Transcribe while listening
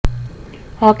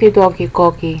Okie dokie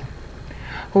cookie.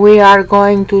 We are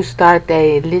going to start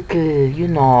a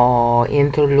little,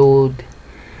 interlude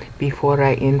before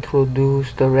I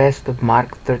introduce the rest of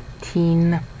Mark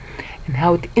 13 and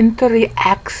how it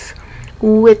interacts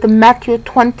with Matthew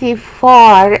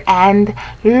 24 and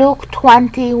Luke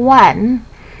 21,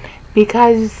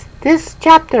 because this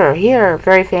chapter here,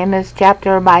 very famous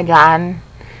chapter by John,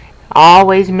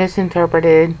 always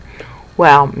misinterpreted.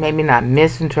 Well, maybe not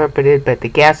misinterpreted, but the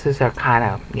guesses are kind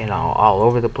of, all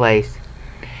over the place.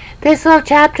 This little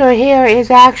chapter here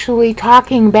is actually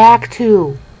talking back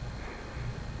to,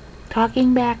 I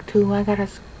gotta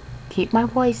keep my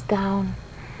voice down.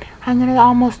 I'm gonna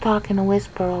almost talk in a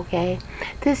whisper, okay?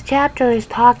 This chapter is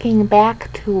talking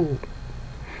back to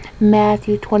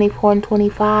Matthew 24 and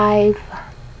 25,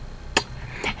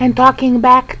 and talking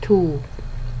back to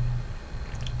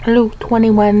Luke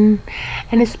 21,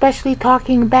 and especially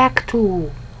talking back to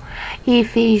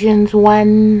Ephesians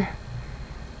 1.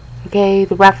 Okay,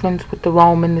 the reference with the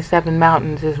Rome and the 7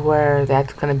 mountains is where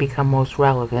that's going to become most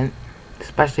relevant,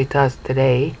 especially to us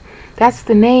today. That's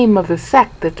the name of the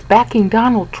sect that's backing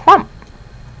Donald Trump.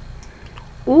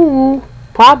 Ooh,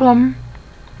 problem.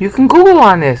 You can Google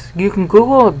on this. You can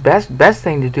Google. The best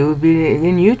thing to do would be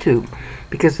in YouTube,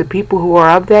 because the people who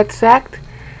are of that sect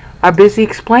are busy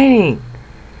explaining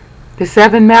the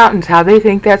 7 mountains, how they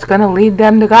think that's going to lead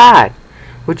them to God,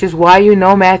 which is why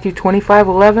Matthew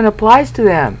 25:11 applies to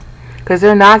them, because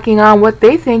they're knocking on what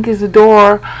they think is the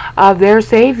door of their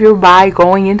Savior by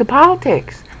going into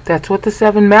politics. That's what the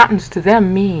 7 mountains to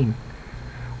them mean.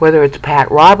 Whether it's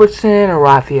Pat Robertson or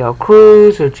Raphael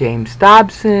Cruz or James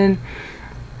Dobson,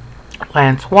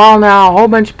 Lance Wallnau, a whole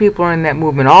bunch of people are in that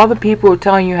movement. All the people who are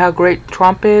telling you how great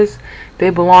Trump is,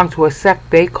 they belong to a sect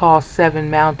they call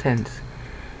 7 mountains.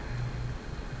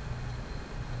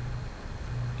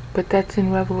 But that's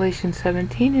in Revelation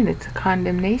 17, and it's a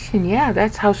condemnation. Yeah,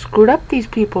 that's how screwed up these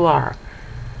people are.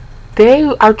 They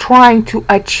are trying to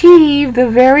achieve the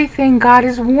very thing God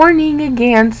is warning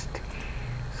against.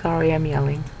 Sorry, I'm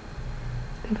yelling.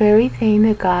 The very thing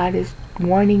that God is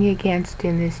warning against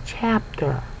in this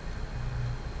chapter.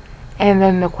 And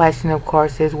then the question, of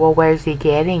course, is, well, where's he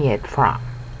getting it from?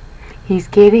 He's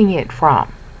getting it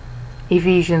from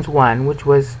Ephesians 1, which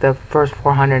was the first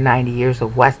 490 years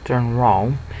of Western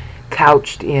Rome,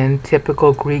 couched in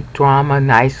typical Greek drama,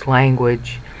 nice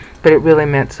language, but it really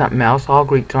meant something else. All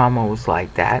Greek drama was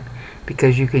like that,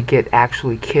 because you could get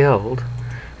actually killed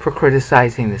for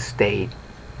criticizing the state.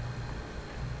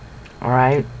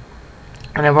 Alright?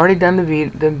 And I've already done the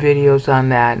videos on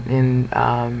that in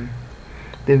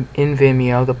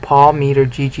Vimeo, the Paul Meter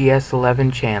GGS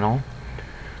 11 channel.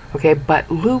 Okay, but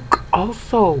Luke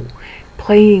also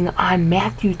playing on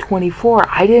Matthew 24.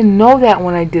 I didn't know that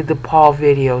when I did the Paul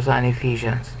videos on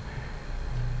Ephesians.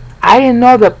 I didn't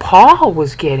know that Paul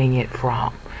was getting it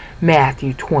from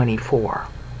Matthew 24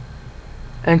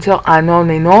 until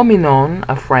Anone Nominon,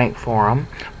 a Frank forum,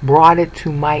 brought it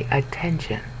to my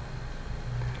attention.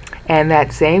 And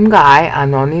that same guy,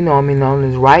 Anone Nominon,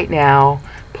 is right now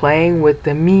playing with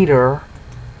the meter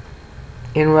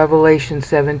in Revelation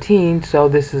 17, so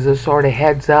this is a sort of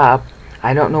heads up.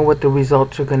 I don't know what the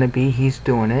results are going to be. He's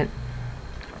doing it.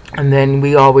 And then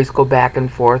we always go back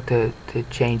and forth to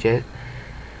change it.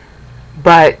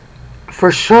 But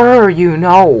for sure,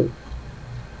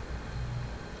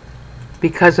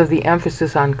 because of the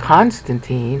emphasis on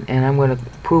Constantine, and I'm going to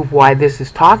prove why this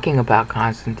is talking about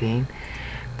Constantine,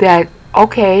 that,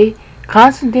 okay,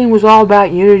 Constantine was all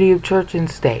about unity of church and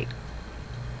state.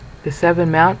 The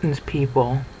 7 Mountains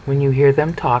people, when you hear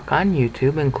them talk on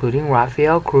YouTube, including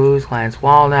Raphael Cruz, Lance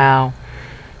Wallnau,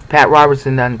 Pat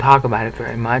Robertson doesn't talk about it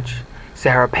very much,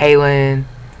 Sarah Palin,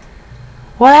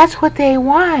 well, that's what they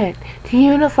want, to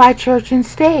unify church and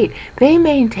state. They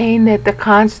maintain that the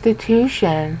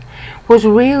Constitution was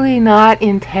really not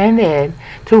intended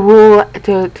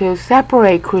to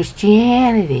separate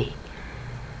Christianity.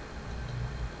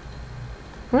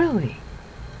 Really.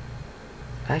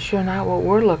 That's sure not what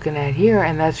we're looking at here,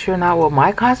 and that's sure not what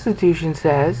my Constitution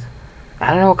says. I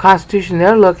don't know what Constitution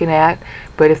they're looking at,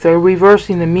 but if they're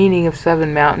reversing the meaning of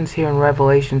 7 mountains here in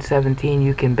Revelation 17,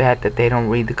 you can bet that they don't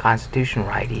read the Constitution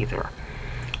right either.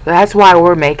 That's why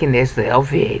we're making this little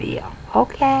video.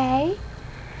 Okay?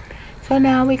 So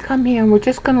now we come here, and we're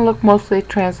just going to look mostly at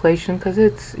translation, because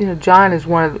it's, John is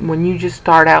one of, when you just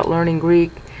start out learning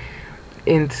Greek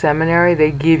in seminary,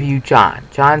 they give you John.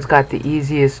 John's got the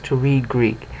easiest to read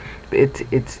Greek.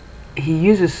 He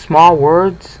uses small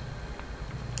words,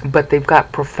 but they've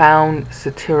got profound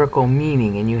satirical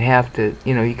meaning, and you have to,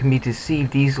 you can be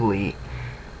deceived easily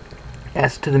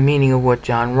as to the meaning of what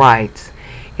John writes.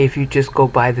 if you just go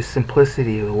by the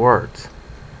simplicity of the words.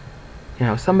 You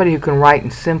know, somebody who can write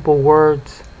in simple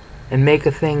words and make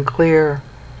a thing clear,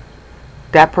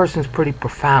 that person's pretty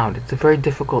profound. It's a very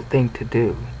difficult thing to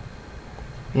do.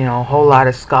 You know, a whole lot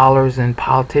of scholars and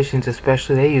politicians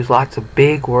especially, they use lots of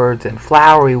big words and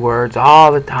flowery words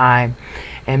all the time.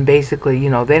 And basically, you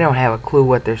know, they don't have a clue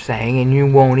what they're saying, and you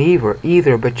won't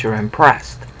either, but you're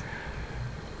impressed.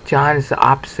 John is the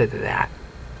opposite of that,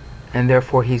 and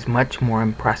therefore he's much more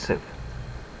impressive.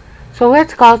 So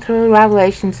let's go through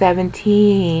Revelation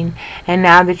 17, and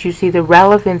now that you see the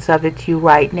relevance of it to you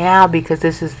right now, because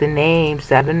this is the name,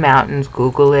 Seven Mountains,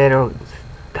 Google it or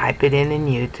type it in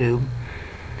YouTube.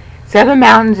 Seven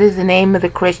Mountains is the name of the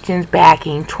Christians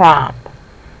backing Trump.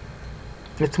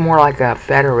 It's more like a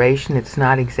federation. It's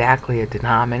not exactly a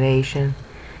denomination,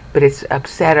 but it's a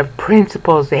set of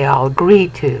principles they all agree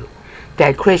to,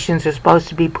 that Christians are supposed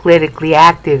to be politically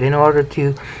active in order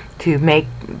to make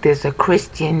this a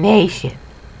Christian nation,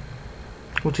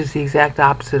 which is the exact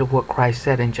opposite of what Christ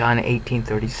said in John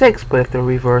 18:36. But if they're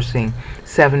reversing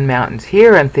seven mountains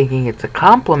here and thinking it's a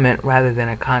compliment rather than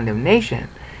a condemnation,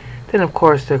 then of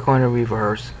course they're going to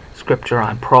reverse scripture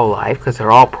on pro-life, because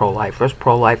they're all pro-lifers.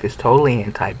 Pro-life is totally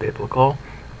anti-biblical.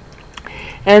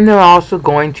 And they're also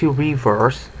going to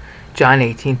reverse John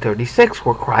 18:36,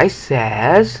 where Christ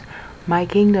says, "My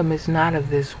kingdom is not of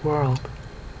this world."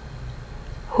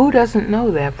 Who doesn't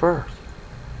know that verse?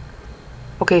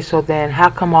 Okay, so then how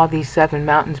come all these seven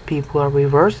mountains people are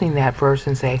reversing that verse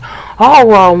and say, oh,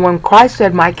 well, when Christ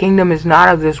said, "My kingdom is not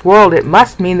of this world," it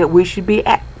must mean that we should be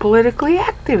politically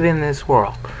active in this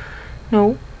world?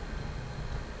 No.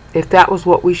 If that was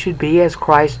what we should be, as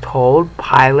Christ told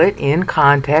Pilate in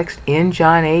context in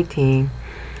John 18,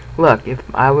 look, if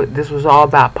this was all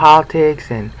about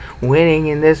politics and winning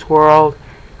in this world,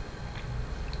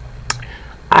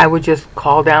 I would just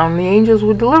call down the angels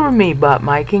would deliver me, but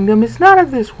my kingdom is not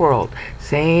of this world.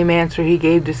 Same answer he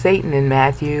gave to Satan in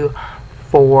Matthew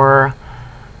 4.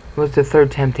 Was the third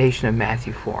temptation of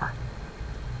Matthew 4.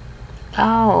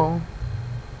 Oh.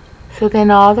 So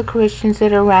then all the Christians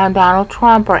that are around Donald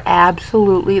Trump are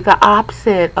absolutely the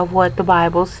opposite of what the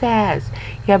Bible says.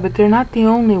 Yeah, but they're not the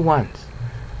only ones.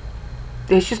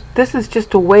 This is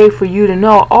just a way for you to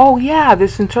know, oh yeah,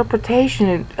 this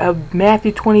interpretation of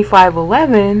Matthew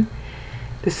 25:11,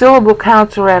 the syllable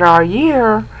counts are at our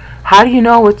year. How do you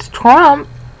know it's Trump?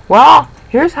 Well,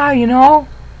 here's how you know.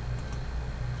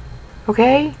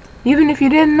 Okay? Even if you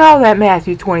didn't know that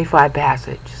Matthew 25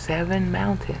 passage. Seven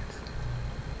mountains.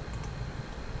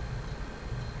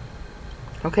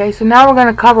 Okay, so now we're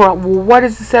going to cover up, well, what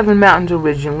does the seven mountains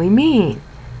originally mean?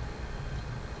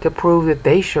 To prove that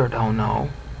they sure don't know,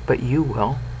 but you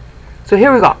will. So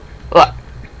here we go. Look.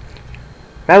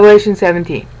 Revelation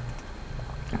 17.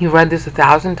 You've read this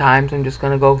 1,000 times. I'm just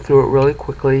going to go through it really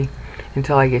quickly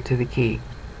until I get to the key.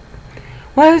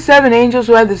 One of the seven angels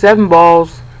who had the seven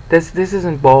bowls. This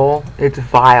isn't bowl. It's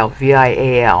vial.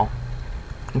 V-I-A-L.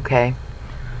 Okay.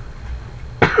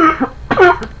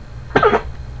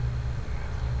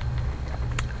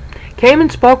 Came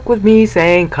and spoke with me,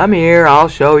 saying, "Come here, I'll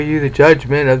show you the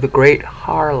judgment of the great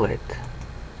harlot,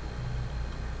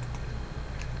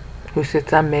 who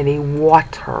sits on many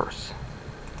waters."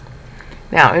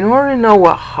 Now, in order to know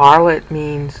what harlot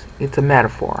means, it's a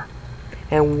metaphor.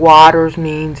 And waters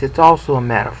means it's also a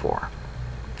metaphor.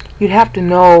 You'd have to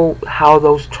know how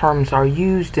those terms are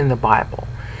used in the Bible.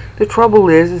 The trouble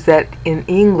is that in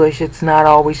English, it's not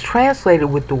always translated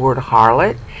with the word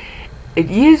harlot. It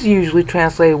is usually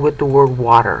translated with the word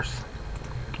waters,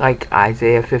 like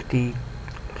Isaiah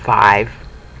 55.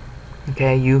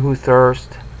 Okay, you who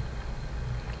thirst.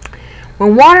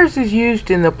 When waters is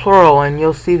used in the plural, and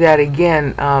you'll see that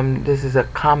again, this is a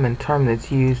common term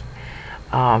that's used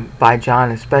by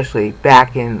John, especially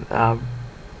back in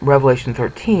Revelation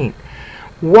 13.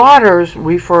 Waters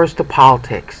refers to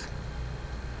politics.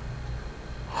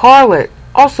 Harlot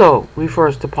also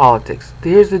refers to politics.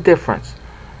 Here's the difference.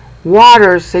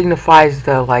 Waters signifies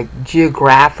the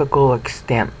geographical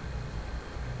extent.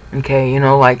 Okay, you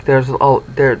know, like there's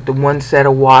the one set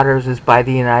of waters is by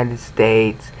the United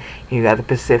States. You got the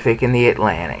Pacific and the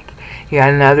Atlantic. You got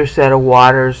another set of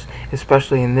waters,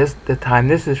 especially in the time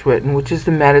this is written, which is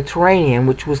the Mediterranean,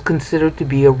 which was considered to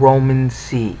be a Roman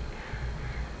sea.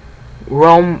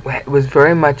 Rome was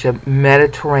very much a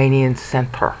Mediterranean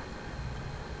center.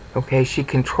 Okay, she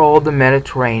controlled the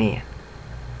Mediterranean.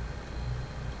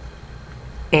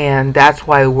 And that's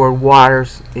why the word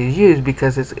waters is used,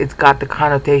 because it's got the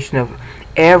connotation of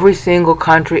Every single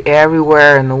country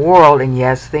everywhere in the world, and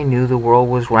yes, they knew the world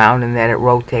was round and that it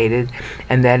rotated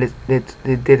and that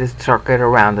it did a circuit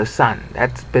around the sun.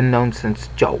 That's been known since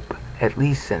Job, at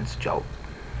least since Job,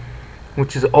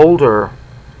 which is older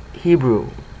Hebrew,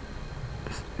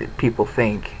 people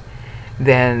think,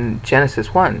 than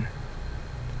Genesis 1.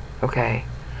 Okay,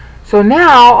 so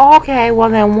now, okay, well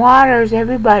then waters,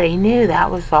 everybody knew that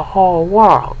was the whole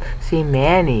world. See,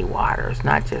 many waters,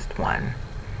 not just one.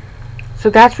 So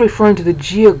that's referring to the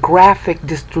geographic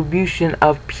distribution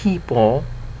of people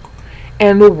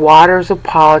and the waters of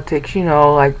politics, you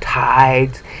know, like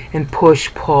tides and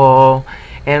push-pull.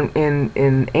 And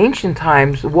in ancient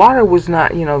times, water was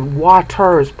not, you know,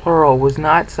 waters, plural, was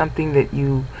not something that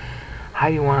you, how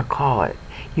do you want to call it?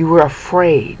 You were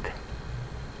afraid.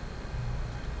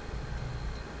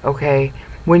 Okay?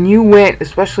 When you went,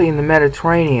 especially in the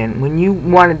Mediterranean, when you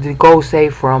wanted to go,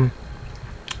 say, from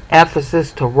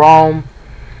Ephesus to Rome,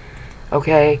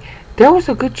 okay, there was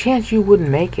a good chance you wouldn't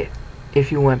make it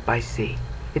if you went by sea.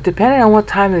 It depended on what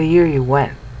time of the year you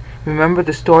went. Remember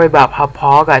the story about how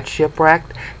Paul got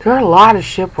shipwrecked? There are a lot of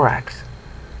shipwrecks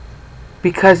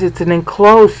because it's an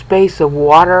enclosed space of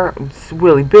water. It's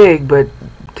really big, but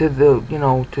to the, you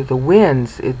know, to the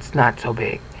winds, it's not so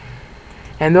big.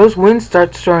 And those winds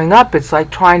start stirring up. It's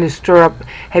like trying to stir up.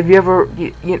 Have you ever,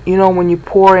 you know, when you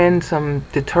pour in some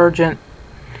detergent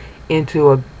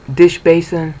into a dish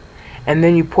basin and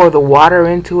then you pour the water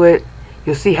into it,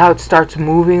 you'll see how it starts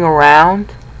moving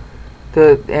around,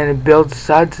 and it builds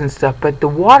suds and stuff, but the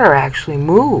water actually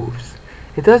moves.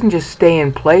 It doesn't just stay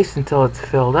in place until it's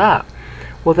filled up.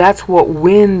 Well, that's what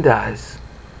wind does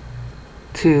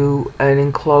to an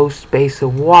enclosed space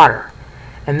of water.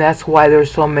 And that's why there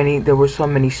were so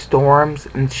many storms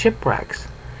and shipwrecks.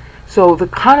 So the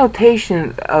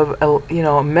connotation of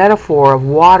a metaphor of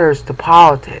waters to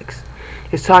politics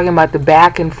is talking about the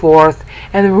back and forth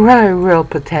and the very real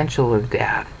potential of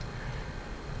death.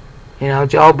 You know,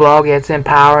 Joe Blow gets in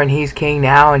power and he's king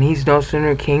now, and he's no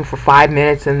sooner king for 5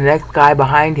 minutes and the next guy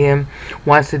behind him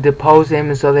wants to depose him,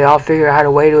 and so they all figure out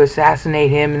a way to assassinate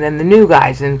him, and then the new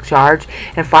guy's in charge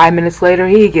and 5 minutes later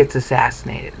he gets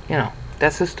assassinated. You know,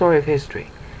 that's the story of history.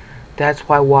 That's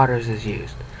why waters is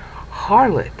used.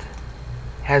 Harlot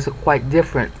has a quite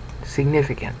different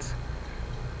significance.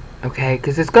 Okay,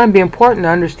 because it's going to be important to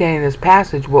understanding this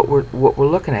passage what we're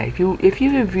looking at. If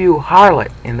you review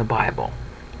harlot in the Bible,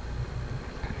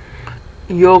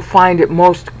 you'll find it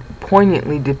most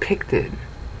poignantly depicted,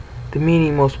 the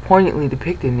meaning most poignantly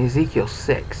depicted in Ezekiel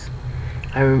 6.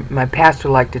 My pastor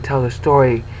liked to tell the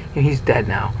story, he's dead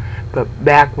now, but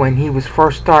back when he was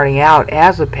first starting out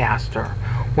as a pastor,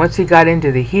 once he got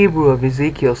into the Hebrew of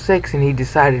Ezekiel 6 and he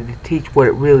decided to teach what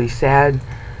it really said,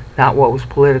 not what was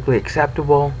politically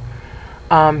acceptable,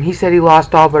 he said he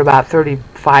lost all but about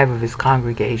 35 of his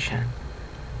congregation.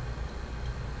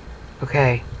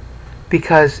 Okay,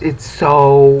 because it's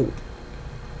so,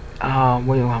 what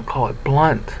do you want to call it,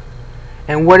 blunt.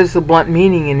 And what is the blunt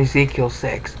meaning in Ezekiel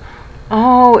 6?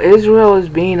 Oh, Israel is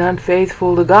being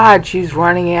unfaithful to God. She's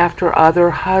running after other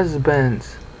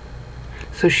husbands.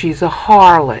 So she's a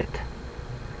harlot.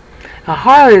 Now,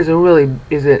 harlot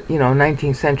is a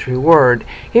 19th century word.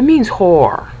 It means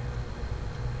whore.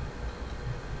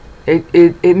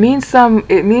 It means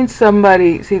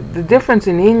somebody. See, the difference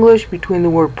in English between the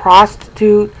word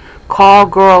prostitute, call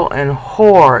girl, and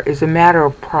whore is a matter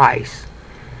of price.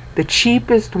 The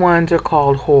cheapest ones are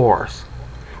called whores.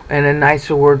 And a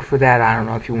nicer word for that, I don't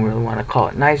know if you really want to call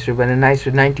it nicer, but a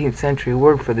nicer 19th century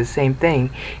word for the same thing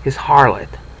is harlot.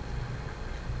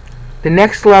 The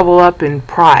next level up in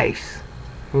price,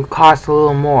 will cost a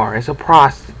little more, is a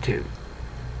prostitute.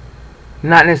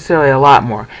 Not necessarily a lot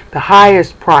more. The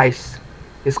highest price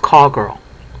is call girl.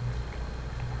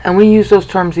 And we use those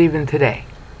terms even today.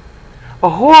 A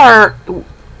whore,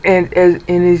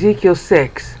 in Ezekiel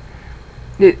 6,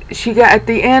 she got, at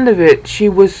the end of it, she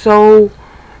was so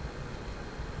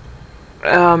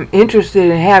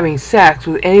interested in having sex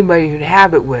with anybody who'd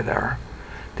have it with her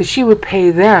that she would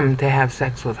pay them to have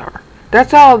sex with her.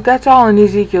 That's all in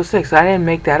Ezekiel 6. I didn't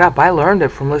make that up. I learned it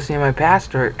from listening to my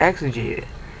pastor exegete it.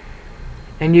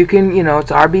 And you can,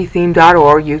 it's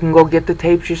rbtheme.org. You can go get the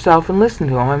tapes yourself and listen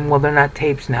to them. Well, they're not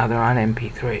tapes now. They're on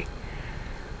MP3.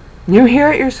 You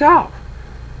hear it yourself.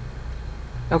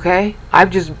 Okay? I've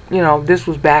just, this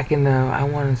was back in the, I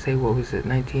want to say, what was it,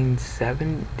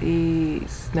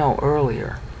 1970s? No,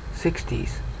 earlier.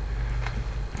 60s.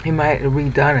 He might have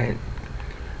redone it.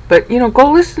 But,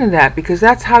 go listen to that, because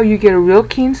that's how you get a real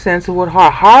keen sense of what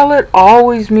harlot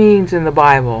always means in the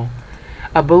Bible.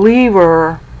 A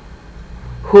believer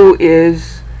who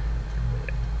is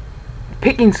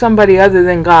picking somebody other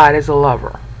than God as a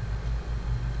lover.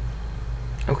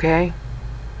 Okay?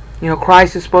 You know,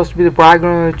 Christ is supposed to be the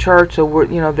bridegroom of the church, so we're,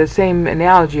 you know, the same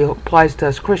analogy applies to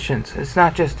us Christians. It's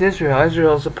not just Israel.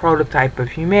 Israel is a prototype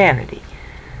of humanity.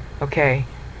 Okay?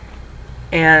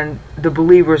 And the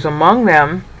believers among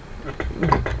them,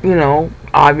 you know,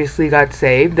 obviously got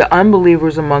saved. The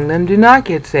unbelievers among them do not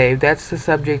get saved. That's the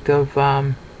subject of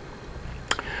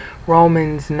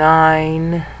Romans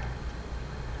 9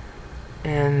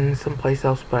 and someplace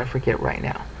else, but I forget right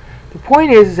now. The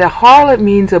point is that harlot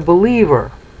means a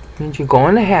believer. It means you're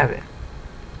going to heaven.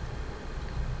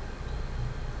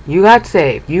 You got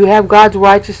saved. You have God's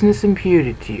righteousness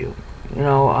imputed to you. You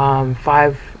know,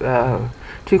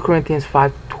 2 Corinthians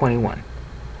 5:21.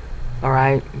 All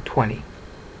right, 20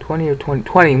 or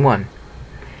 21.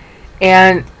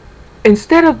 And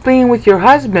instead of being with your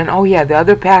husband, oh yeah, the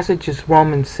other passage is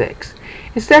Romans 6.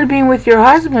 Instead of being with your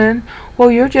husband,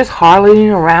 well, you're just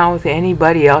harloting around with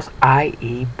anybody else,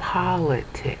 i.e.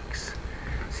 politics.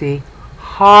 See,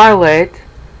 harlot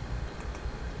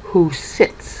who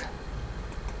sits.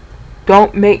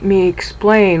 Don't make me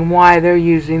explain why they're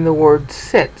using the word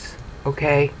sits,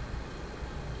 okay?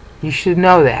 You should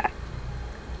know that.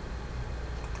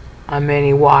 On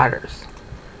many waters.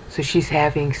 So she's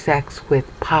having sex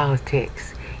with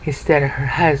politics instead of her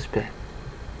husband.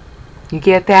 You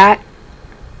get that?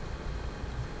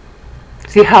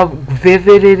 See how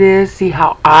vivid it is? See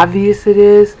how obvious it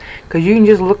is? Because you can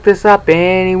just look this up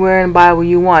anywhere in the Bible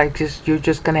you want. You're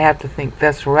just going to have to think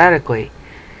theoretically.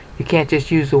 You can't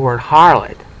just use the word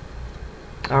harlot.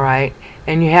 Alright?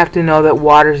 And you have to know that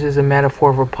waters is a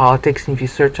metaphor for politics. And if you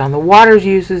search on the waters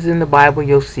uses in the Bible,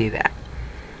 you'll see that.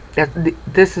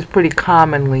 This is pretty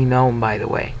commonly known, by the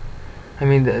way. I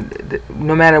mean,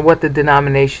 no matter what the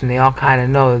denomination, they all kind of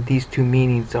know that these two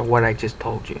meanings are what I just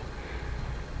told you.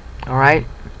 Alright?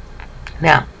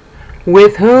 Now,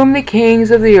 with whom the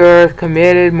kings of the earth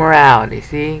committed morality.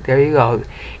 See, there you go.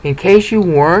 In case you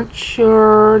weren't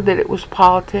sure that it was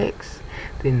politics,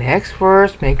 the next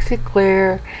verse makes it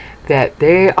clear that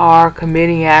they are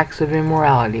committing acts of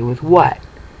immorality with what?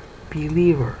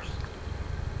 Believers.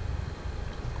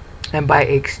 And by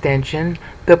extension,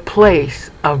 the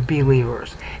place of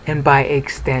believers. And by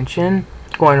extension,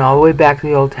 going all the way back to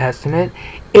the Old Testament,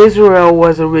 Israel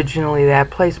was originally that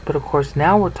place, but of course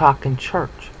now we're talking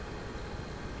church.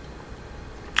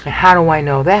 And how do I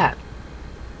know that?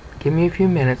 Give me a few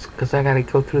minutes, because I got to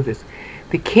go through this.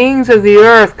 The kings of the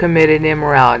earth committed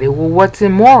immorality. Well, what's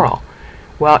immoral?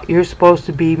 Well, you're supposed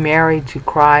to be married to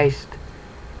Christ,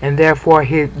 and therefore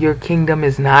your kingdom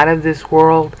is not of this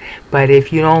world. But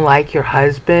if you don't like your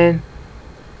husband,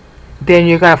 then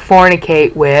you're going to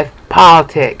fornicate with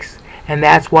politics. And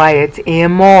that's why it's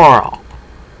immoral.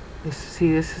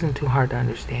 See, this isn't too hard to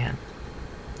understand.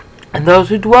 And those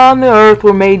who dwell on the earth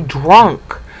were made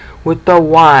drunk with the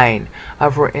wine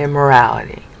of her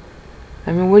immorality.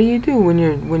 I mean, what do you do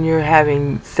when you're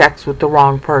having sex with the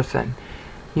wrong person?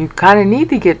 You kind of need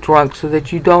to get drunk so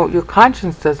that your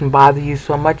conscience doesn't bother you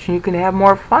so much and you can have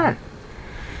more fun.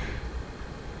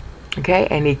 Okay,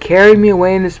 and he carried me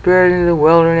away in the spirit into the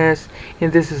wilderness.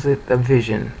 And this is a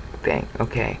vision thing.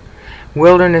 Okay,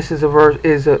 wilderness is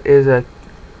a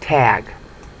tag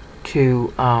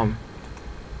to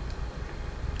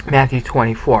Matthew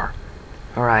 24.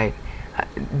 All right,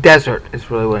 desert is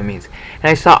really what it means.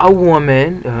 And I saw a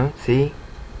woman. See,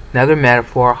 another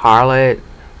metaphor: harlot,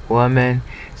 woman,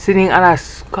 sitting on a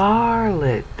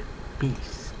scarlet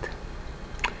beast.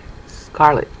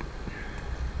 Scarlet.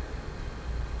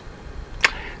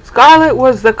 Scarlet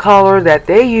was the color that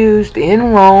they used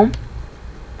in Rome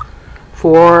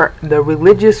for the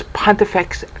religious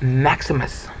Pontifex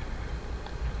Maximus.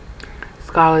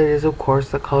 Scarlet is, of course,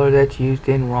 the color that's used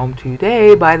in Rome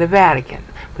today by the Vatican.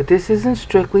 But this isn't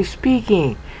strictly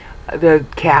speaking the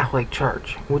Catholic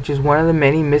Church, which is one of the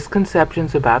many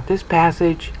misconceptions about this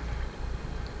passage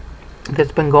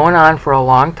that's been going on for a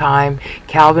long time.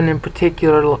 Calvin in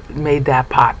particular made that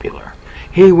popular.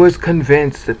 He was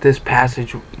convinced that this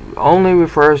passage only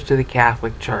refers to the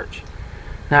Catholic Church,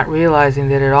 not realizing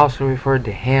that it also referred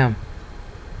to him.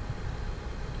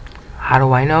 How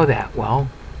do I know that? Well,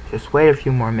 just wait a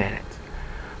few more minutes.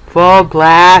 Full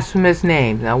blasphemous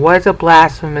names. Now, what is a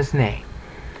blasphemous name?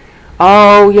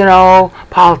 Oh, you know,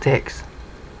 politics.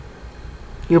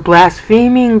 You're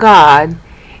blaspheming God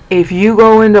if you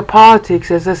go into politics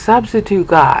as a substitute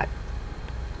God.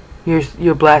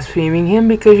 You're blaspheming him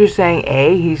because you're saying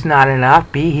A, he's not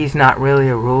enough, B, he's not really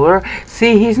a ruler,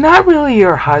 C, he's not really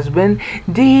your husband,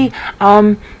 D,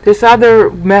 this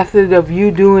other method of you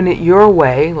doing it your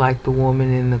way, like the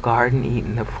woman in the garden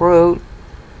eating the fruit,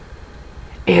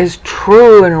 is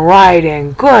true and right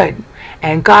and good,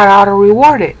 and God ought to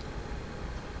reward it.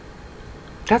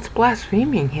 That's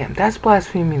blaspheming him. That's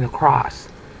blaspheming the cross.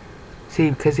 See,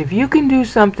 because if you can do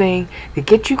something to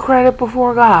get you credit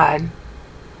before God,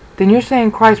 then you're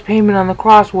saying Christ's payment on the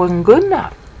cross wasn't good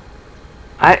enough.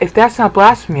 If that's not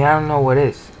blasphemy, I don't know what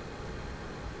is.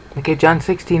 Okay, John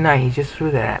 16:9, he just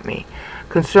threw that at me.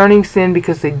 Concerning sin,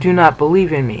 because they do not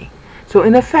believe in me. So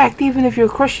in effect, even if you're a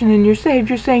Christian and you're saved,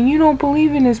 you're saying you don't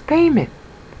believe in his payment.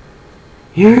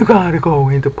 You gotta go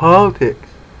into politics.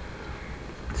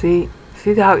 See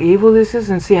how evil this is,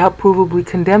 and see how provably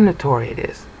condemnatory it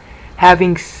is.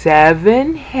 Having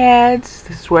 7 heads,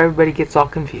 this is where everybody gets all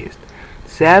confused.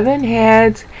 7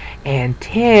 heads and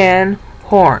 10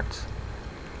 horns.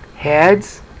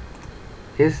 Heads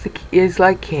is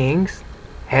like kings,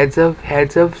 heads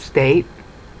of state.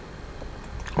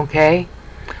 Okay?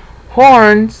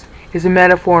 Horns is a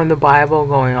metaphor in the Bible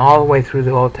going all the way through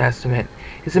the Old Testament.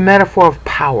 It's a metaphor of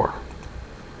power.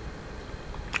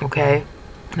 Okay?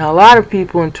 Now a lot of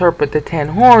people interpret the 10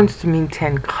 horns to mean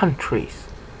 10 countries.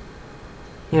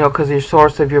 You know, because your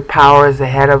source of your power as the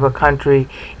head of a country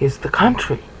is the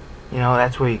country. You know,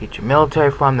 that's where you get your military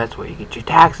from, that's where you get your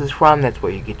taxes from, that's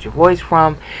where you get your voice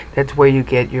from, that's where you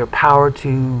get your power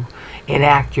to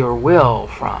enact your will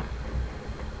from.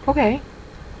 Okay.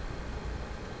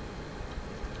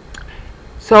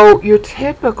 So your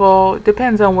typical,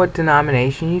 depends on what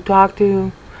denomination you talk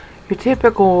to, your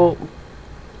typical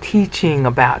teaching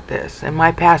about this, and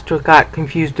my pastor got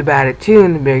confused about it too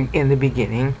in the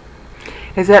beginning,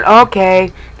 is that,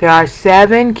 okay, there are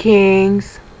 7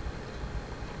 kings,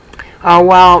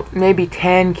 well, maybe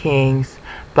 10 kings,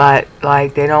 but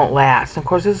like they don't last. Of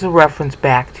course, this is a reference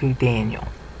back to Daniel.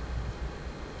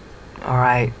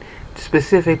 Alright,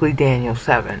 specifically Daniel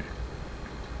 7.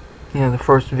 You know, the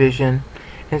first vision.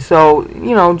 And so,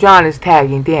 you know, John is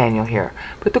tagging Daniel here.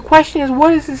 But the question is, what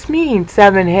does this mean,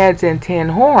 7 heads and 10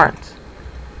 horns?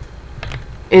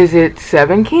 Is it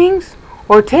 7 kings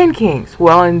or 10 kings?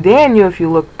 Well, in Daniel, if you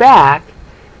look back,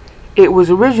 it was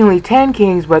originally 10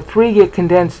 kings, but 3 get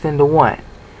condensed into 1.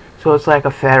 So it's like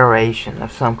a federation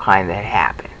of some kind that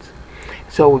happens.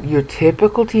 So your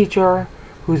typical teacher,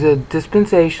 who's a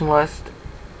dispensationalist,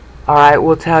 alright,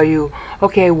 will tell you,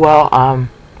 okay, well,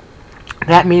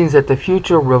 that means that the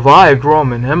future revived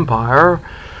Roman Empire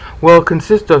will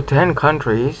consist of 10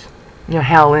 countries. You know,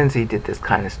 Hal Lindsey did this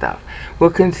kind of stuff. Will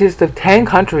consist of 10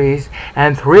 countries,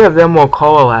 and 3 of them will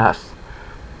coalesce.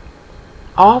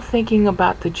 All thinking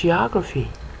about the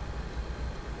geography.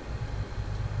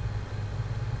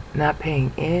 Not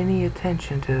paying any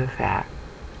attention to the fact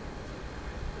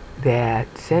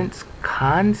that since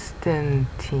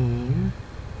Constantine,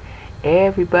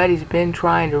 everybody's been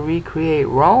trying to recreate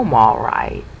Rome all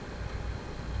right,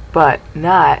 but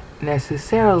not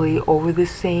necessarily over the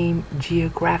same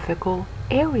geographical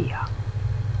area.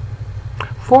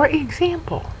 For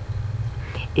example,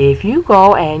 if you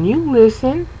go and you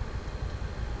listen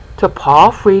to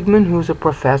Paul Friedman, who's a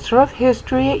professor of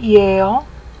history at Yale,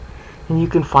 and you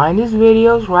can find his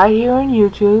videos right here on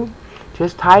YouTube.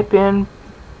 Just type in,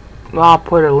 well, I'll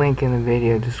put a link in the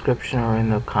video description or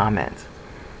in the comments.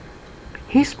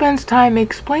 He spends time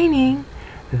explaining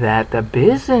that the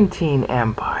Byzantine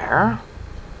Empire,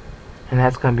 and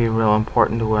that's going to be real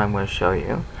important to what I'm going to show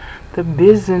you, the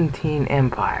Byzantine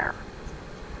Empire,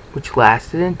 which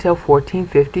lasted until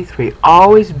 1453,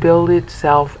 always built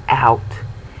itself out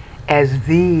as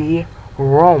the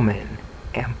Roman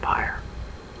Empire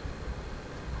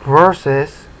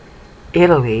versus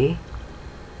Italy,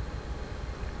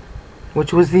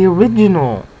 which was the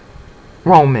original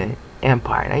Roman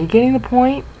Empire. Now, you getting the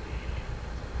point?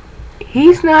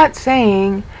 He's not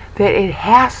saying that it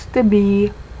has to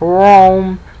be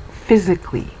Rome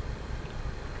physically,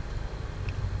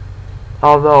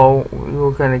 although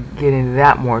we're going to get into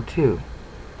that more too.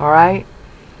 Alright?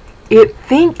 It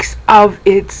thinks of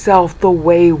itself the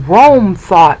way Rome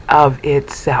thought of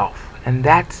itself, and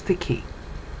that's the key.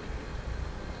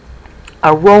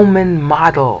 A Roman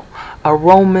model, a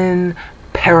Roman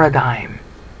paradigm.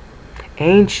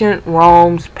 Ancient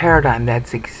Rome's paradigm.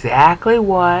 That's exactly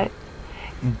what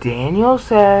Daniel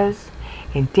says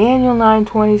in Daniel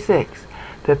 9:26.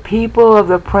 The people of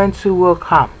the prince who will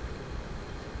come.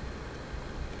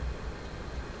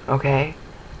 Okay?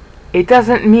 It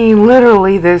doesn't mean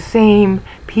literally the same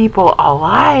people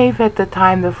alive at the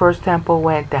time the first temple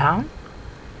went down.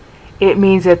 It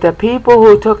means that the people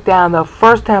who took down the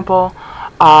first temple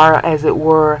are, as it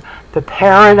were, the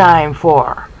paradigm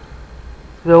for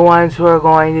the ones who are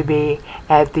going to be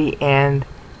at the end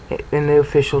in the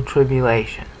official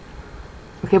tribulation.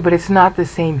 Okay, but it's not the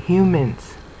same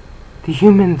humans. The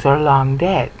humans are long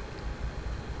dead.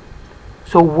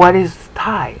 So what is the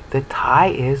tie? The tie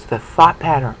is the thought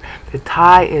pattern. The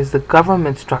tie is the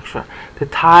government structure. The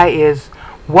tie is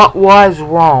what was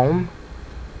Rome,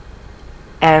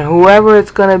 and whoever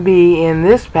it's going to be in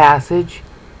this passage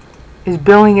is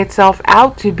billing itself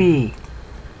out to be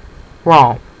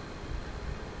Rome,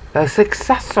 a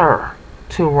successor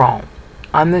to Rome,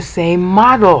 on the same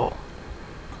model.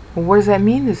 Well, what does that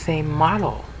mean, the same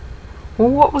model? Well,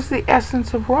 what was the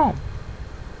essence of Rome?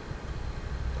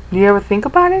 Do you ever think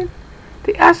about it?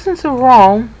 The essence of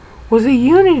Rome was a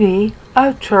unity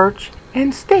of church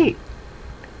and state.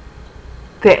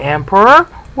 The emperor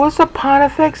was the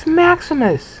Pontifex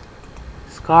Maximus,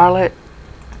 scarlet.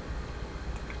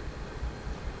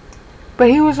 But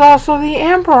he was also the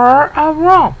emperor of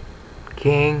Rome,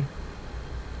 king.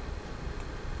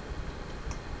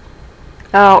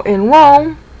 Now, in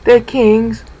Rome, the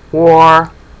kings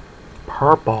wore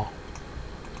purple.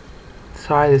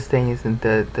 Sorry, this thing isn't,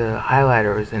 the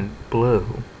highlighter isn't blue.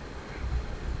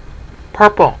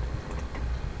 Purple.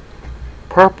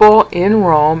 Purple in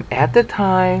Rome at the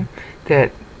time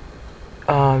that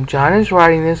John is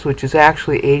writing this, which is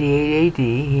actually 88 AD.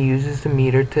 He uses the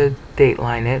meter to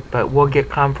dateline it, but we'll get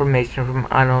confirmation from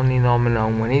Anoni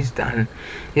Nomenon when he's done,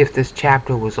 if this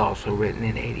chapter was also written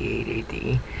in 88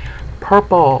 AD.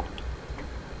 Purple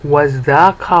was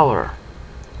the color.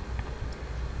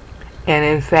 And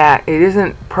in fact, it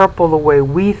isn't purple the way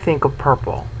we think of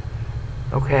purple.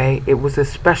 Okay? It was a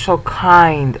special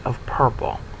kind of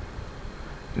purple.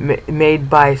 Made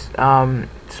by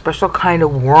special kind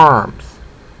of worms.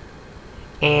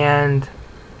 And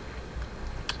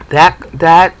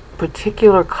that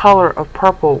particular color of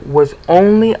purple was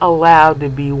only allowed to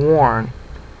be worn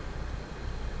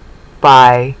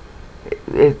by,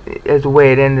 as the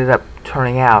way it ended up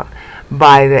turning out,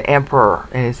 by the emperor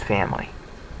and his family.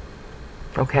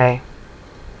 Okay?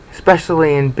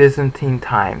 Especially in Byzantine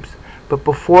times. But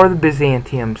before the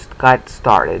Byzantiums got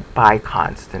started by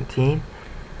Constantine,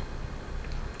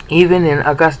 even in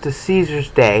Augustus Caesar's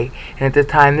day, and at the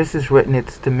time this is written,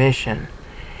 it's Domitian,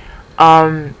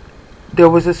 there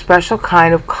was a special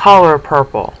kind of color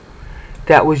purple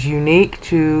that was unique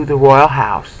to the royal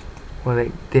house. Well,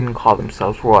 they didn't call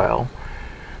themselves royal,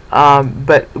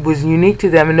 but it was unique to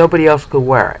them and nobody else could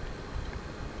wear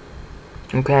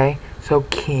it. Okay? So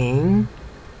king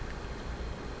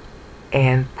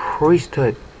and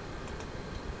priesthood,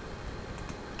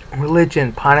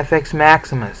 religion, Pontifex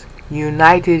Maximus,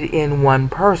 united in one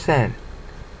person,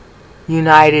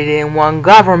 united in one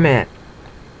government.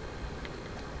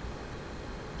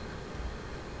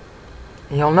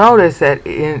 And you'll notice that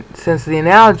since the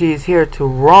analogy is here to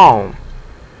Rome,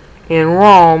 in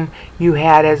Rome you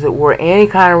had, as it were, any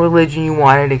kind of religion you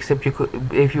wanted, except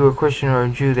if you were a Christian or a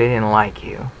Jew, they didn't like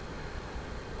you.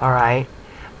 Alright?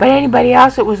 But anybody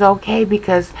else, it was okay,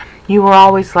 because you were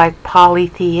always like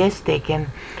polytheistic, and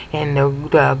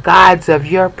the gods of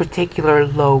your particular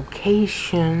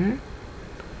location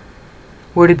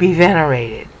were to be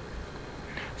venerated.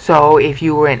 So if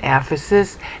you were in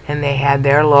Ephesus and they had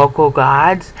their local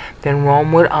gods, then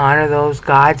Rome would honor those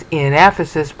gods in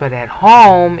Ephesus, but at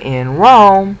home in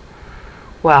Rome,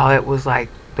 well, it was like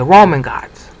the Roman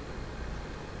gods.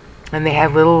 And they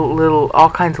had all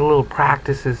kinds of little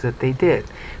practices that they did.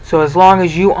 So as long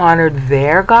as you honored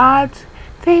their gods,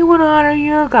 they would honor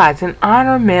your gods. And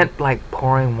honor meant like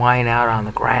pouring wine out on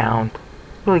the ground.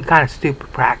 Really kind of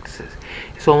stupid practices.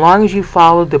 So long as you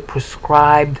followed the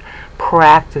prescribed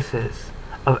practices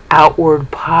of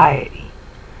outward piety,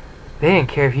 they didn't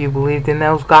care if you believed in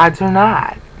those gods or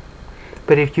not.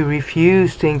 But if you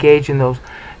refused to engage in those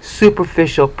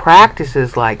superficial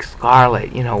practices like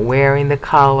scarlet, wearing the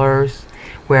colors,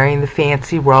 wearing the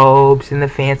fancy robes and the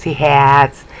fancy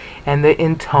hats and the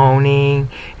intoning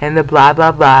and the blah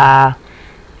blah blah,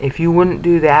 if you wouldn't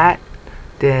do that,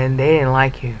 then they didn't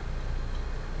like you.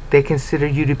 They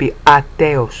considered you to be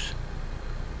atheos,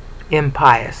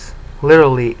 impious,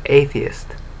 literally atheist.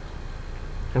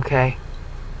 Okay?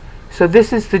 So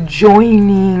this is the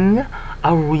joining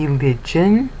of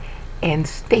religion and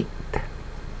state.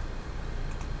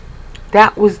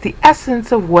 That was the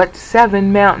essence of what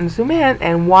 7 mountains meant.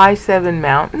 And why 7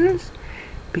 mountains?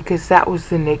 Because that was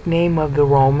the nickname of the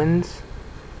Romans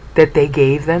that they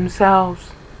gave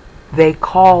themselves. They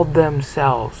called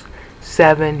themselves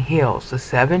 7 hills, the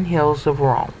 7 hills of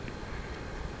Rome.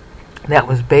 That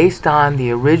was based on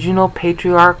the original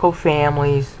patriarchal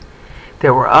families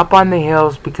that were up on the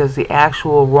hills, because the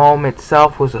actual Rome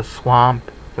itself was a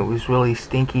swamp. It was really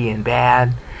stinky and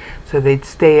bad. So they'd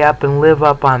stay up and live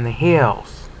up on the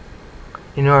hills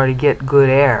in order to get good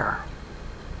air.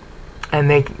 And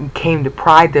they came to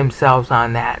pride themselves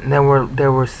on that. And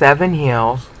there were 7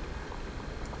 hills.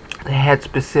 They had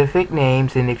specific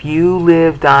names, and if you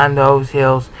lived on those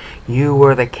hills, you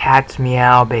were the cat's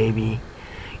meow baby.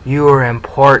 You were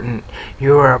important.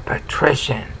 You were a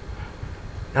patrician.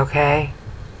 Okay?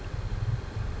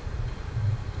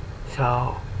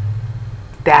 So,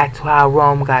 that's how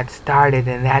Rome got started,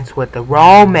 and that's what the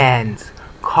Romans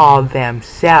called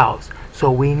themselves.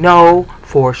 So we know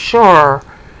for sure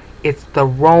it's the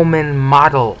Roman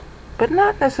model, but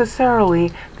not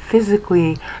necessarily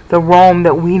physically the Rome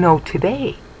that we know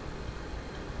today.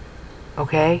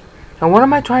 Okay? Now what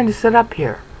am I trying to set up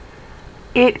here?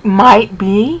 It might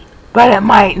be, but it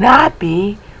might not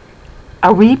be,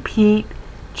 a repeat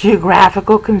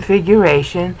geographical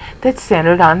configuration that's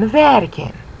centered on the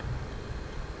Vatican.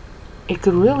 It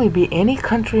could really be any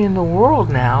country in the world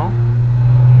now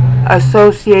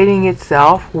associating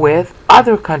itself with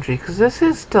other countries, because this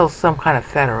is still some kind of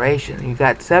federation. You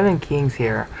got 7 kings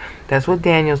here. That's what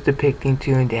Daniel's depicting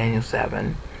too in Daniel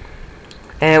 7.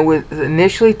 And it was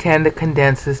initially 10 that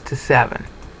condenses to 7.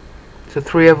 So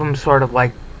 3 of them sort of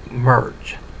like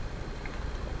merge.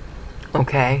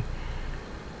 Okay?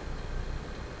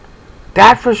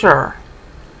 That for sure.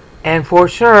 And for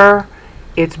sure,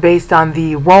 it's based on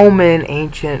the Roman,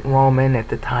 ancient Roman at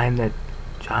the time that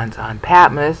John's on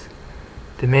Patmos,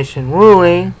 Domitian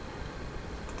ruling,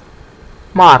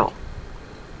 model.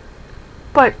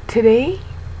 But today,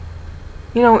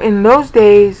 you know, in those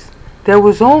days, there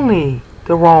was only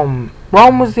the Rome.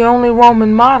 Rome was the only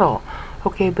Roman model.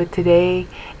 Okay, but today,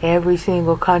 every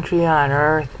single country on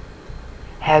earth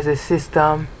has a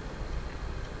system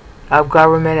of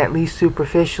government, at least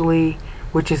superficially,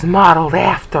 which is modeled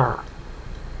after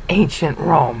ancient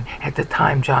Rome at the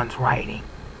time John's writing.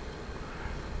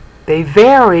 They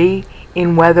vary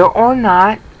in whether or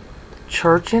not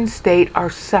church and state are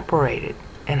separated,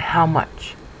 and how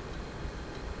much.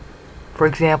 For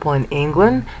example, in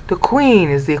England, the Queen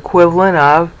is the equivalent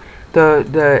of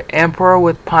the Emperor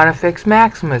with Pontifex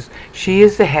Maximus. She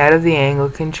is the head of the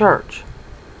Anglican Church.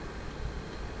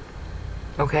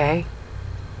 Okay?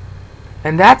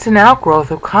 And that's an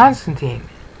outgrowth of Constantine.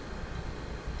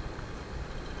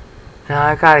 Now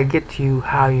I gotta get to you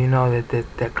how you know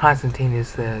that Constantine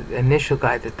is the initial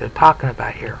guy that they're talking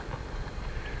about here.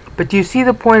 But do you see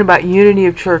the point about unity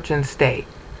of church and state?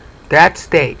 That's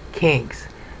state, kings.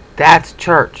 That's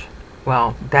church.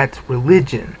 Well, that's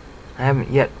religion. I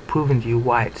haven't yet proven to you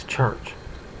why it's church.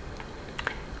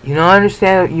 You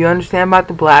understand about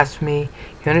the blasphemy,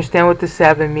 you understand what the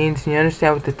 7 means, and you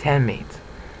understand what the 10 means.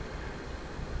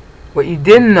 What you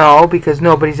didn't know, because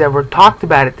nobody's ever talked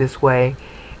about it this way,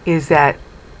 is that,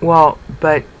 well,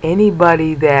 but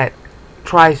anybody that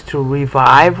tries to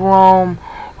revive Rome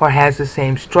or has the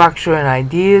same structure and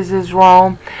ideas as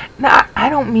Rome. Now, I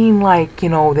don't mean like,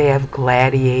 they have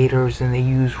gladiators and they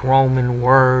use Roman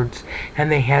words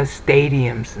and they have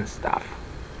stadiums and stuff.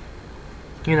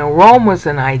 Rome was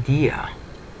an idea.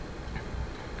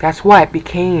 That's why it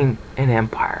became an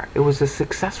empire. It was a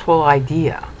successful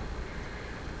idea.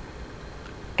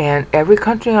 And every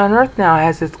country on earth now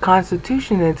has its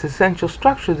constitution and its essential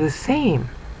structure the same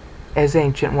as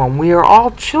ancient Rome. We are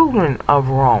all children of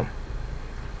Rome.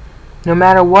 No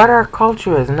matter what our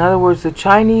culture is. In other words, the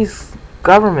Chinese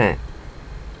government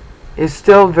is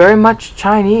still very much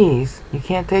Chinese. You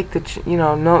can't take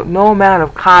no amount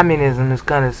of communism is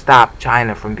going to stop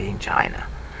China from being China.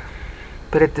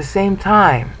 But at the same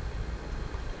time,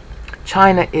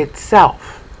 China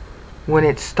itself, when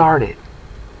it started,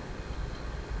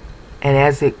 and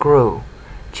as it grew,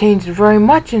 changed very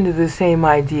much into the same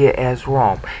idea as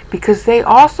Rome, because they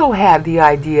also had the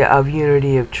idea of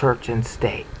unity of church and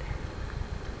state.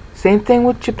 Same thing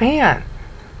with Japan.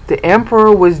 The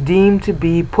emperor was deemed to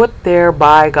be put there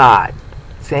by God.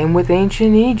 Same with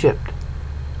ancient Egypt.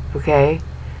 Okay?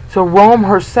 So Rome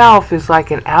herself is like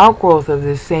an outgrowth of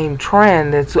this same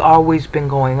trend that's always been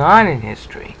going on in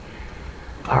history.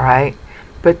 Alright?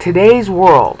 But today's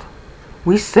world,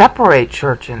 we separate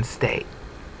church and state.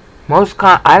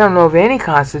 I don't know of any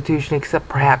constitution except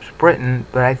perhaps Britain,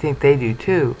 but I think they do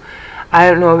too. I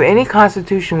don't know of any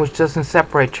constitution which doesn't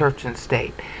separate church and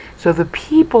state. So the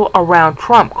people around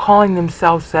Trump calling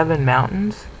themselves 7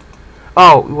 mountains,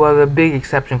 oh, well, the big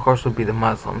exception, of course, would be the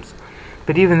Muslims.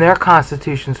 But even their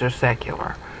constitutions are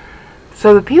secular.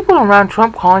 So the people around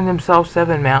Trump calling themselves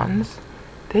 7 mountains,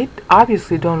 they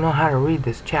obviously don't know how to read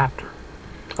this chapter.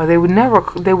 Or they would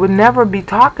never be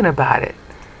talking about it.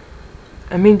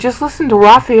 I mean, just listen to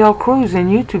Rafael Cruz in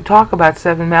YouTube talk about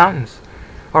 7 mountains.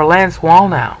 Or Lance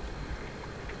Wallnau.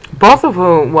 Both of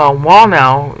whom, well,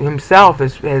 Wallnau himself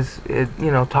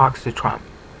talks to Trump.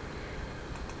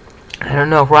 I don't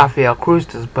know if Raphael Cruz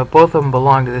does, but both of them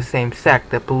belong to the same sect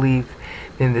that believe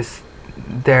in this,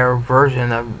 their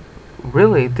version of,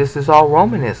 really, this is all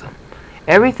Romanism.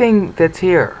 Everything that's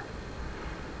here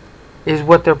is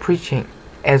what they're preaching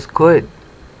as good.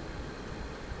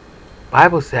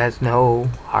 Bible says no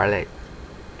harlot.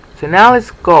 So now let's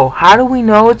go. How do we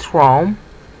know it's Rome?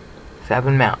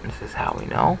 7 mountains is how we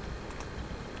know.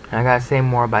 I gotta say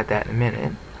more about that in a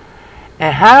minute.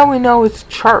 And how do we know it's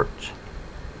church?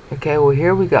 Okay, well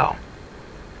here we go.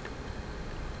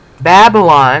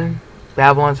 Babylon.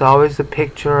 Babylon's always a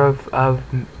picture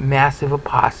of massive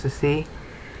apostasy.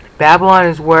 Babylon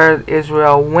is where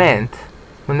Israel went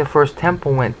when the first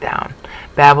temple went down.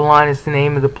 Babylon is the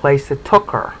name of the place that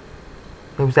took her.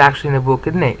 It was actually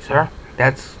Nebuchadnezzar.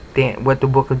 That's what the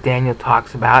book of Daniel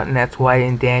talks about, and that's why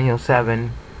in Daniel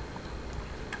 7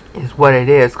 is what it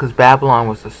is, because Babylon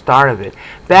was the start of it.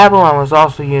 Babylon was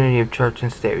also unity of church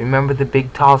and state. Remember the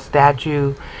big tall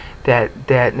statue that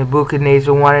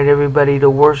Nebuchadnezzar wanted everybody to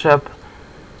worship?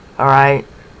 Alright?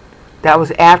 That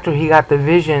was after he got the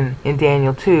vision in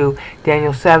Daniel 2.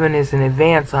 Daniel 7 is an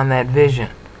advance on that vision.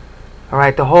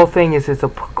 Alright? The whole thing is it's a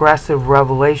progressive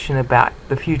revelation about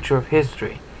the future of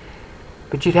history.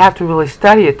 But you'd have to really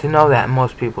study it to know that, and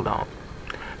most people don't.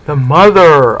 The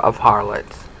mother of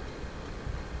harlots.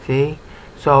 See?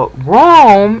 So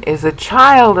Rome is a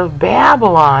child of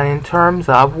Babylon in terms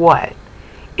of what?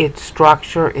 Its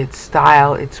structure, its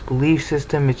style, its belief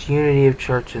system, its unity of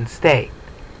church and state.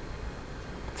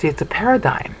 See, it's a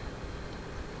paradigm.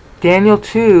 Daniel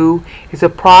 2 is a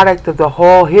product of the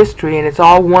whole history, and it's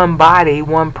all one body,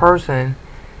 one person,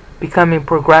 becoming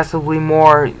progressively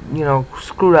more,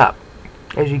 screwed up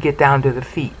as you get down to the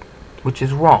feet, which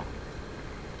is Rome.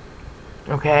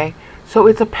 Okay? So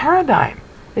it's a paradigm.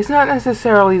 It's not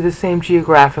necessarily the same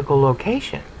geographical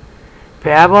location.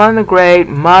 Babylon the Great,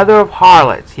 mother of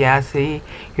harlots. Yeah, see?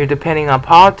 You're depending on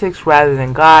politics rather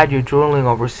than God. You're drooling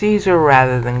over Caesar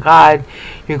rather than God.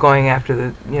 You're going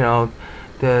after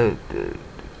the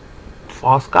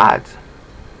false gods.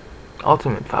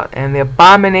 Ultimate false. And the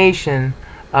abomination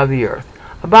of the earth.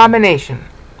 Abomination.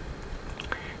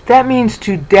 That means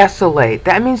to desolate.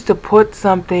 That means to put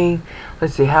something,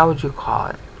 let's see, how would you call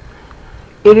it?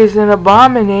 It is an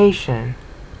abomination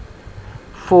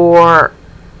for,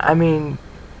 I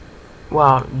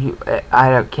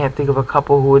can't think of a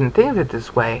couple who wouldn't think of it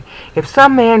this way. If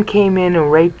some man came in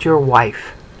and raped your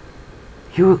wife,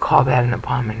 you would call that an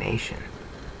abomination.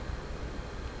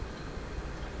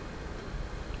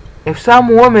 If some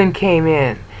woman came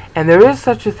in, and there is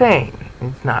such a thing,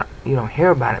 it's not, you don't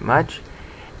hear about it much,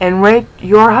 and raped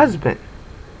your husband,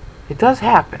 it does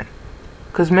happen.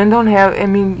 Because men don't have,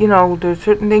 there's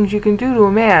certain things you can do to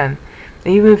a man,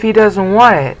 even if he doesn't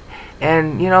want it,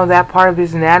 and, that part of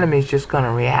his anatomy is just going to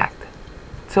react.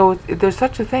 So there's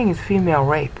such a thing as female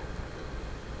rape.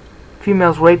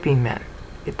 Females raping men.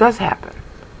 It does happen.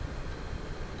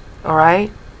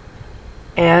 Alright?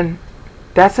 And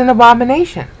that's an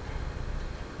abomination.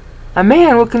 A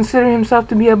man would consider himself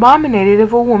to be abominated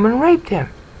if a woman raped him.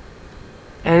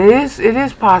 And it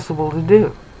is possible to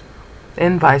do.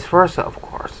 And vice versa, of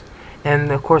course.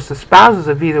 And, of course, the spouses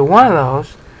of either one of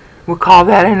those would call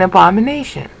that an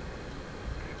abomination.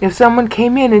 If someone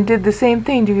came in and did the same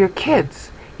thing to your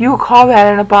kids, you would call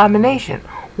that an abomination.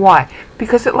 Why?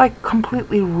 Because it,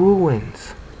 completely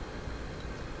ruins.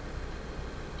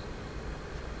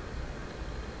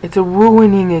 It's a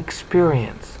ruining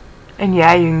experience. And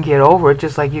yeah, you can get over it,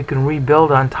 just like you can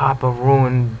rebuild on top of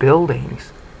ruined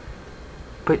buildings.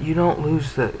 But you don't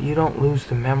lose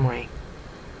the memory.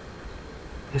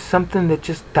 There's something that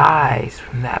just dies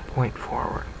from that point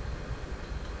forward.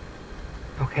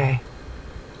 Okay?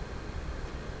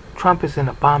 Trump is an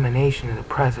abomination to the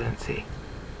presidency.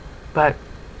 But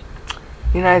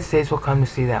the United States will come to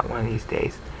see that one of these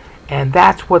days. And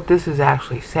that's what this is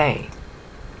actually saying.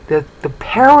 That the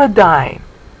paradigm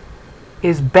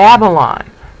is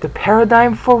Babylon. The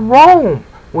paradigm for Rome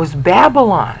was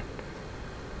Babylon.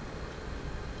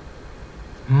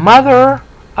 Mother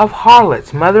of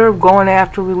harlots, mother of going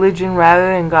after religion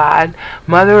rather than God,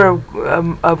 mother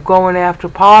of going after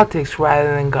politics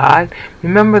rather than God.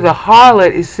 Remember, the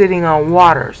harlot is sitting on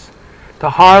waters. The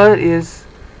harlot is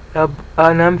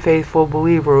an unfaithful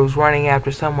believer who's running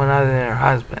after someone other than her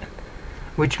husband,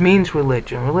 which means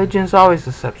religion. Religion is always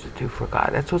a substitute for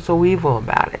God. That's what's so evil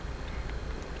about it.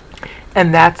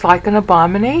 And that's like an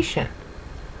abomination.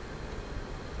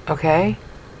 Okay?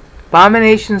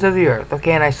 Abominations of the earth.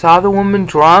 Okay, and I saw the woman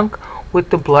drunk with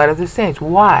the blood of the saints.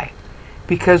 Why?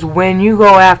 Because when you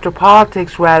go after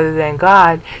politics rather than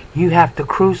God, you have to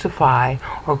crucify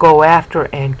or go after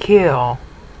and kill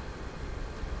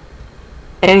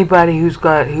anybody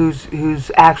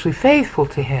who's actually faithful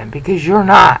to him, because you're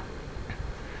not.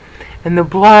 And the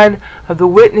blood of the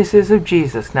witnesses of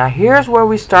Jesus. Now here's where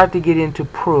we start to get into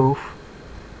proof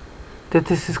that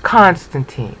this is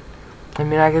Constantine. I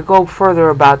mean, I could go further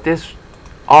about this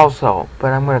also,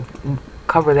 but I'm going to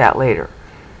cover that later.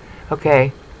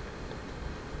 Okay.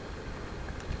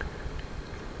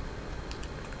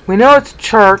 We know it's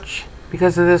church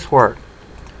because of this word.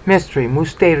 Mystery,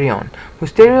 mysterion.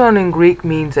 Mysterion in Greek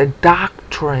means a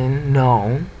doctrine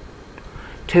known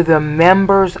to the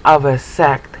members of a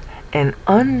sect and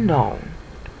unknown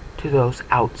to those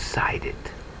outside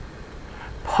it.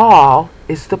 Paul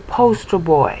is the poster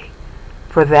boy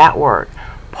for that word.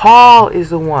 Paul is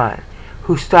the one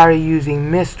who started using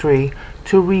mystery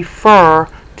to refer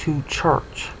to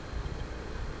church.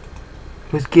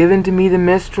 It was given to me the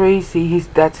mystery. See,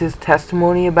 that's his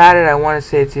testimony about it. I want to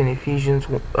say it's in Ephesians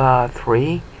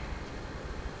 3.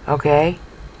 Okay?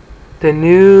 The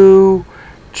new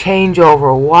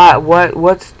changeover.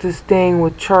 What's this thing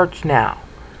with church now?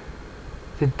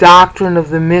 The doctrine of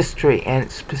the mystery. And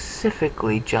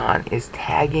specifically, John is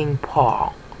tagging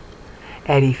Paul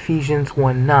at Ephesians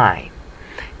 1:9.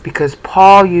 Because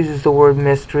Paul uses the word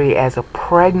mystery as a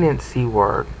pregnancy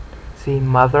word. See,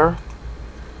 mother.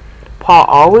 Paul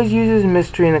always uses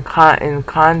mystery in the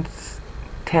context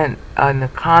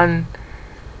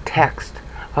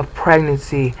of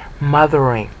pregnancy,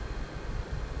 mothering.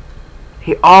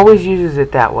 He always uses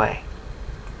it that way.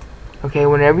 Okay,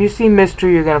 whenever you see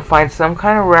mystery, you're going to find some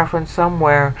kind of reference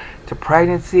somewhere to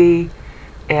pregnancy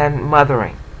and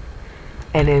mothering.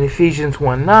 And in Ephesians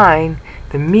 1:9,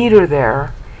 the meter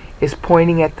there is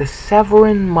pointing at the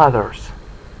Severan mothers,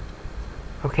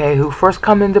 okay, who first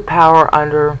come into power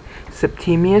under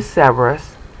Septimius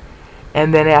Severus,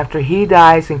 and then after he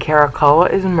dies and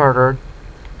Caracalla is murdered,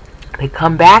 they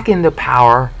come back into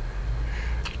power,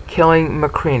 killing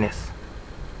Macrinus,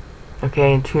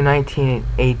 okay, in 219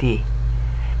 AD.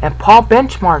 And Paul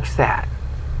benchmarks that.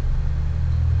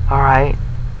 Alright?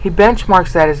 He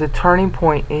benchmarks that as a turning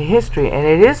point in history, and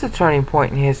it is a turning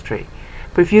point in history.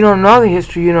 But if you don't know the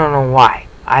history, you don't know why.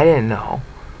 I didn't know.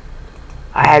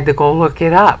 I had to go look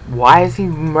it up. Why is he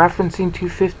referencing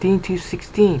 215,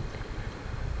 216?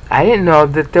 I didn't know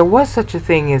that there was such a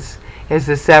thing as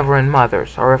the Severan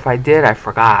mothers. Or if I did, I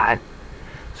forgot.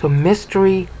 So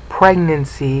mystery,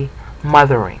 pregnancy,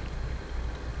 mothering.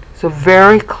 So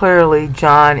very clearly,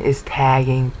 John is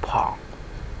tagging Paul.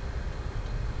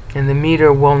 And the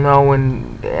meter will know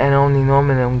when, and only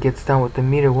nominum gets done with the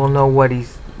meter, we'll know what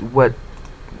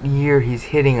year he's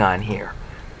hitting on here.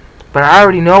 But I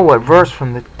already know what verse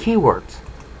from the keywords.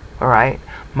 Alright?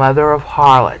 Mother of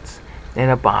harlots and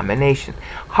abomination.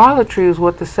 Harlotry is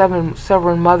what the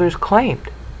Severan mothers claimed.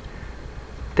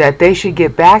 That they should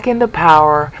get back into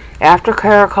power after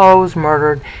Caracalla was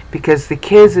murdered, because the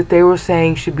kids that they were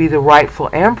saying should be the rightful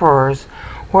emperors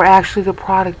were actually the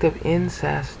product of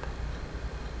incest.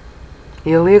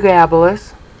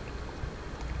 Elagabalus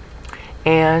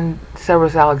and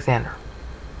Severus Alexander.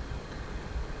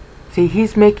 See,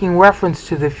 he's making reference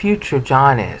to the future,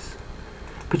 John is.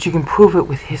 But you can prove it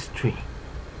with history.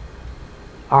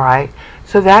 Alright?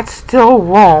 So that's still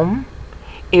Rome.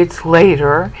 It's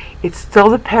later. It's still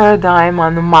the paradigm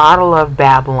on the model of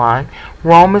Babylon.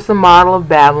 Rome is the model of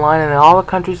Babylon, and all the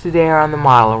countries today are on the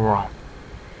model of Rome.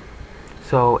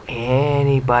 So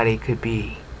anybody could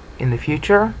be in the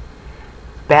future.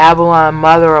 Babylon,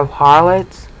 mother of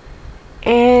harlots.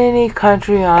 Any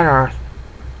country on earth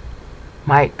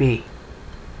might be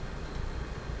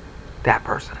that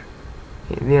person.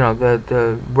 You know,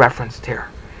 the referenced here.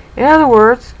 In other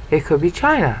words, it could be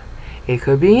China. It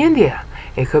could be India.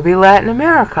 It could be Latin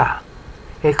America.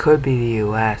 It could be the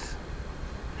U.S.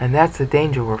 And that's the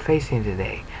danger we're facing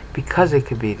today, because it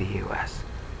could be the U.S.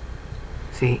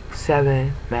 See,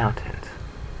 7 mountains.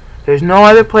 There's no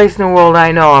other place in the world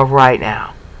I know of right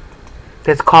now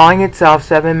that's calling itself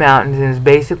 7 mountains and is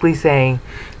basically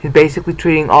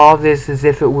treating all of this as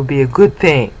if it would be a good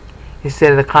thing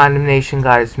instead of the condemnation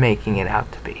God is making it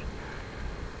out to be.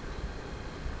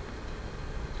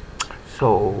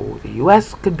 So the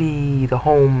U.S. could be the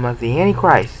home of the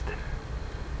Antichrist.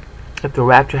 If the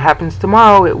rapture happens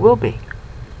tomorrow, it will be.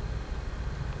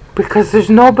 Because there's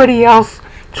nobody else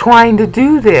trying to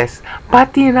do this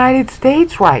but the United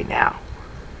States right now.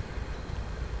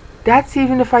 That's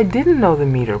even if I didn't know the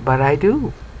meter, but I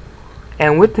do.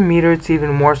 And with the meter, it's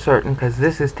even more certain, because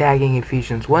this is tagging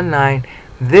Ephesians 1:9.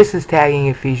 This is tagging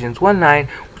Ephesians 1:9,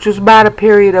 which was about a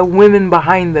period of women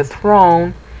behind the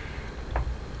throne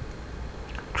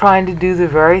trying to do the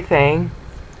very thing,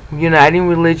 uniting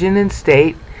religion and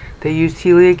state, They used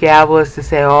Heliogabalus to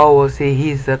say, oh, well, see,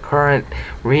 he's the current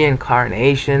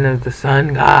reincarnation of the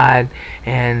sun god,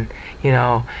 and, you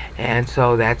know, and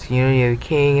so that's unity of the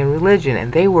king and religion.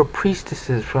 And they were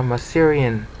priestesses from a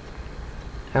Syrian,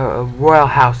 a royal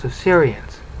house of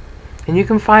Syrians. And you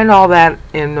can find all that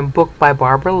in a book by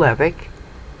Barbara Levick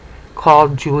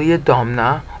called Julia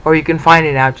Domna, or you can find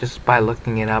it out just by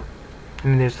looking it up. I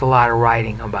mean, there's a lot of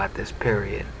writing about this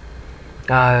period.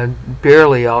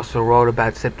 Beerley also wrote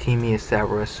about Septimius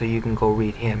Severus, so you can go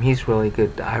read him. He's really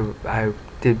good. I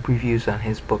did reviews on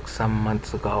his book some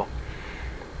months ago.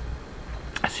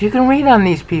 So you can read on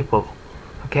these people,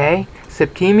 okay?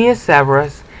 Septimius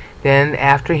Severus, then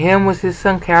after him was his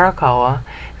son Caracalla,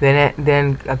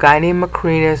 then a guy named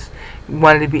Macrinus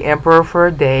wanted to be emperor for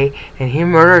a day, and he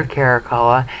murdered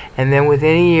Caracalla, and then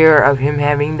within a year of him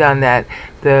having done that,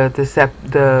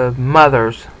 the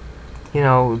mothers, you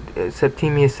know,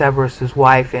 Septimius Severus's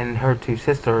wife and her two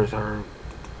sisters or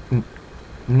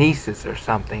nieces or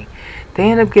something,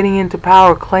 they end up getting into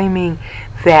power, claiming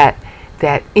that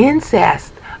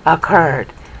incest occurred.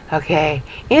 Okay,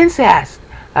 incest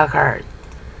occurred,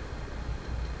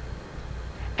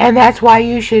 and that's why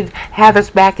you should have us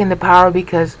back into power,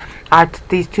 because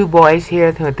these two boys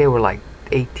here, they were like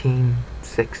 18,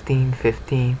 16,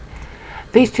 15.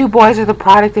 These two boys are the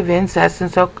product of incest,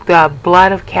 and so the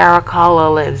blood of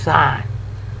Caracalla lives on.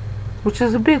 Which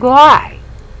is a big lie.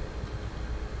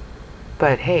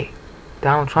 But hey,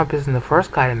 Donald Trump isn't the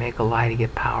first guy to make a lie to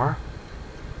get power.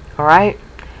 Alright?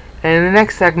 And in the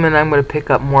next segment I'm going to pick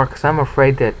up more, because I'm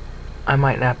afraid that I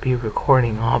might not be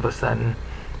recording all of a sudden.